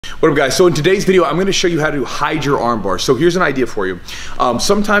What up guys, so in today's video I'm going to show you how to hide your arm bar. So here's an idea for you.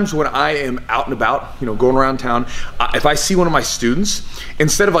 Sometimes when I am out and about, going around town, if I see one of my students,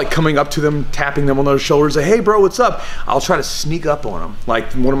 instead of like coming up to them, tapping them on their shoulders, say, hey bro, what's up? I'll try to sneak up on them.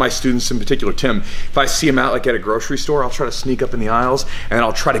 Like one of my students in particular, Tim, if I see him out like at a grocery store, I'll try to sneak up in the aisles and then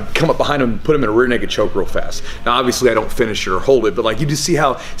I'll try to come up behind him and put him in a rear naked choke real fast. Now obviously I don't finish it or hold it, but like you just see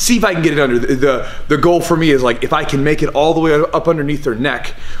if I can get it under. The goal for me is like if I can make it all the way up underneath their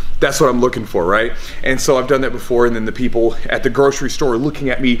neck, that's what I'm looking for, right? And so I've done that before, and then the people at the grocery store are looking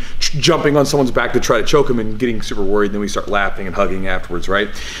at me jumping on someone's back to try to choke them and getting super worried, and then we start laughing and hugging afterwards, right?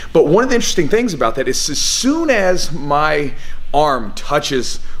 But one of the interesting things about that is as soon as my arm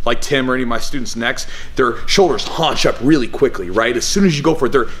touches like Tim or any of my students' necks, their shoulders haunch up really quickly, right? As soon as you go for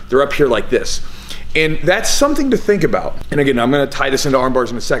it, they're up here like this. And that's something to think about. And again, I'm gonna tie this into arm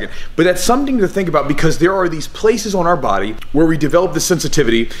bars in a second, but that's something to think about because there are these places on our body where we develop the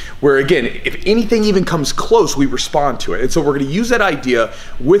sensitivity where again, if anything even comes close, we respond to it. And so we're gonna use that idea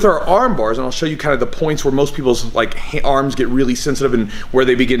with our arm bars, and I'll show you kind of the points where most people's like arms get really sensitive and where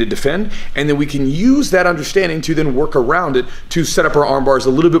they begin to defend. And then we can use that understanding to then work around it to set up our arm bars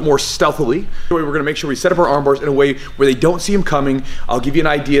a little bit more stealthily. We're gonna make sure we set up our arm bars in a way where they don't see them coming. I'll give you an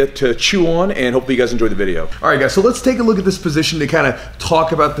idea to chew on, and hopefully you guys enjoy the video. All right guys, so let's take a look at this position to kind of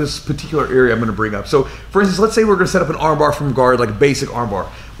talk about this particular area I'm gonna bring up. So for instance, let's say we're gonna set up an arm bar from guard, like a basic arm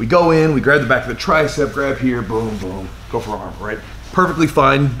bar. We go in, we grab the back of the tricep, grab here, boom, boom, go for arm, right? Perfectly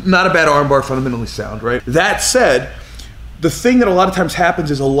fine, not a bad arm bar, fundamentally sound, right? That said, the thing that a lot of times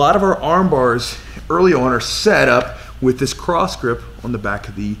happens is a lot of our arm bars early on are set up with this cross grip on the back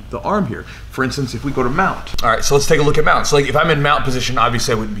of the arm here. For instance, if we go to mount. All right, so let's take a look at mount. So like if I'm in mount position,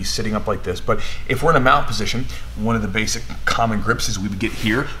 obviously I wouldn't be sitting up like this, but if we're in a mount position, one of the basic common grips is we would get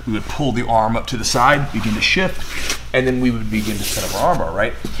here, we would pull the arm up to the side, begin to shift, and then we would begin to set up our arm bar,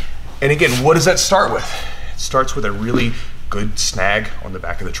 right? And again, what does that start with? It starts with a really good snag on the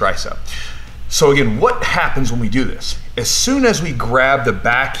back of the tricep. So again, what happens when we do this? As soon as we grab the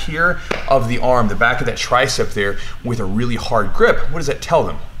back here of the arm, the back of that tricep there with a really hard grip, what does that tell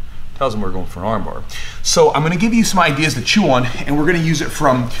them? It tells them we're going for an arm bar. So I'm gonna give you some ideas to chew on, and we're gonna use it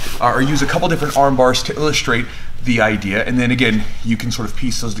from, or use a couple different arm bars to illustrate the idea, and then again, you can sort of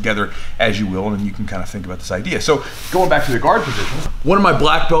piece those together as you will, and you can kind of think about this idea. So going back to the guard position, one of my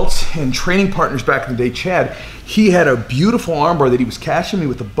black belts and training partners back in the day, Chad, he had a beautiful armbar that he was catching me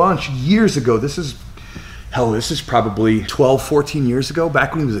with a bunch years ago. This is probably 12, 14 years ago,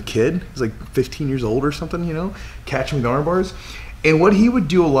 back when he was a kid. He was like 15 years old or something, catching with arm bars. And what he would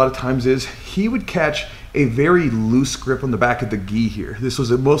do a lot of times is he would catch a very loose grip on the back of the gi here. This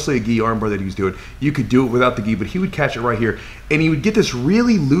was mostly a gi armbar that he was doing. You could do it without the gi, but he would catch it right here. And he would get this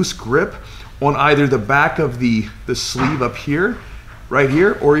really loose grip on either the back of the sleeve up here, right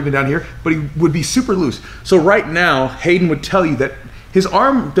here, or even down here, but he would be super loose. So right now, Hayden would tell you that his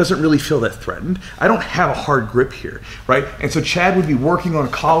arm doesn't really feel that threatened. I don't have a hard grip here, right? And so Chad would be working on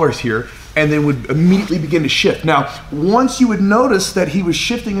collars here and then would immediately begin to shift. Now, once you would notice that he was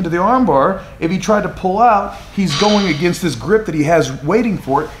shifting into the armbar, if he tried to pull out, he's going against this grip that he has waiting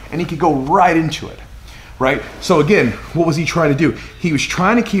for it, and he could go right into it, right? So again, what was he trying to do? He was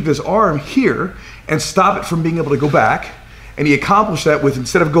trying to keep his arm here and stop it from being able to go back, and he accomplished that with,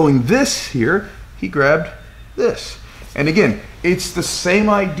 instead of going this here, he grabbed this. And again, it's the same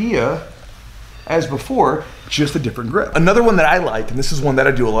idea as before, just a different grip. Another one that I like, and this is one that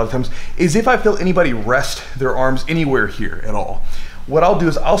I do a lot of times, is if I feel anybody rest their arms anywhere here at all, what I'll do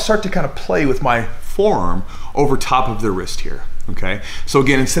is I'll start to kind of play with my forearm over top of their wrist here, okay? So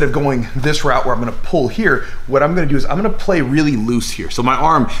again, instead of going this route where I'm gonna pull here, what I'm gonna do is I'm gonna play really loose here. So my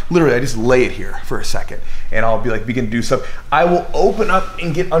arm, literally, I just lay it here for a second, and I'll be like, begin to do stuff. I will open up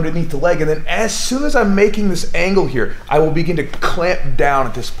and get underneath the leg, and then as soon as I'm making this angle here, I will begin to clamp down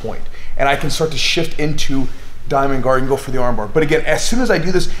at this point, and I can start to shift into diamond guard and go for the armbar. But again, as soon as I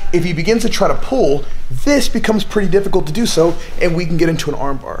do this, if he begins to try to pull, this becomes pretty difficult to do so, and we can get into an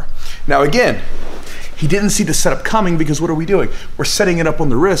armbar. Now again, he didn't see the setup coming because what are we doing? We're setting it up on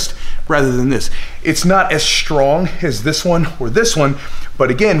the wrist rather than this. It's not as strong as this one or this one,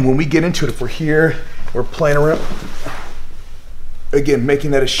 but again, when we get into it, if we're here, we're playing around, again,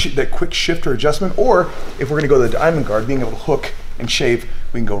 making that that quick shift or adjustment, or if we're gonna go to the diamond guard, being able to hook and shave,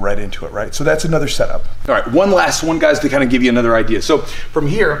 we can go right into it, right? So that's another setup. All right, one last one, guys, to kind of give you another idea. So from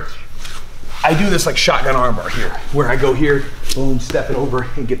here, I do this like shotgun armbar here, where I go here, boom, step it over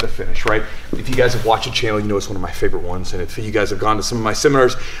and get the finish, right? If you guys have watched the channel, you know it's one of my favorite ones. And if you guys have gone to some of my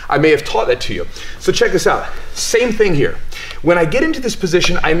seminars, I may have taught that to you. So check this out, same thing here. When I get into this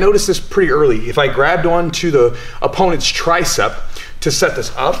position, I notice this pretty early. If I grabbed onto the opponent's tricep to set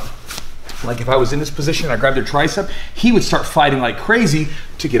this up. Like if I was in this position and I grabbed their tricep, he would start fighting like crazy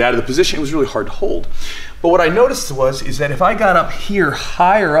to get out of the position. It was really hard to hold. But what I noticed is that if I got up here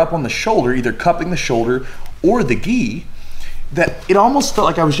higher up on the shoulder, either cupping the shoulder or the gi, that it almost felt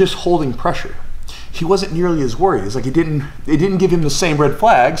like I was just holding pressure. He wasn't nearly as worried. It's like it didn't give him the same red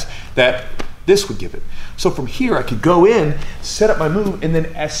flags that this would give it. So from here I could go in, set up my move, and then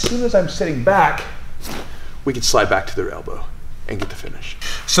as soon as I'm sitting back, we could slide back to their elbow and get the finish.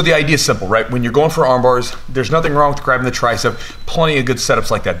 So the idea is simple, right? When you're going for arm bars, there's nothing wrong with grabbing the tricep, plenty of good setups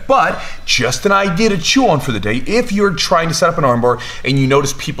like that, but just an idea to chew on for the day. If you're trying to set up an arm bar and you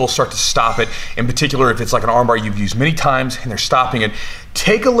notice people start to stop it, in particular if it's like an arm bar you've used many times and they're stopping it,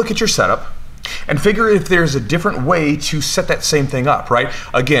 take a look at your setup and figure if there's a different way to set that same thing up, right?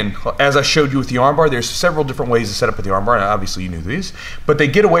 Again, as I showed you with the armbar, there's several different ways to set up with the armbar, and obviously you knew these, but they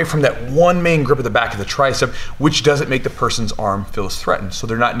get away from that one main grip at the back of the tricep, which doesn't make the person's arm feel as threatened, so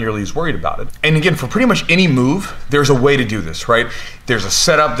they're not nearly as worried about it. And again, for pretty much any move, there's a way to do this, right? There's a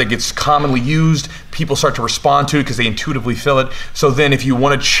setup that gets commonly used, people start to respond to it because they intuitively feel it, so then if you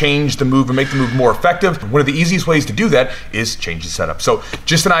want to change the move and make the move more effective, one of the easiest ways to do that is change the setup. So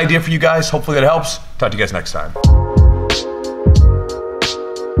just an idea for you guys, hopefully that helps. Talk to you guys next time.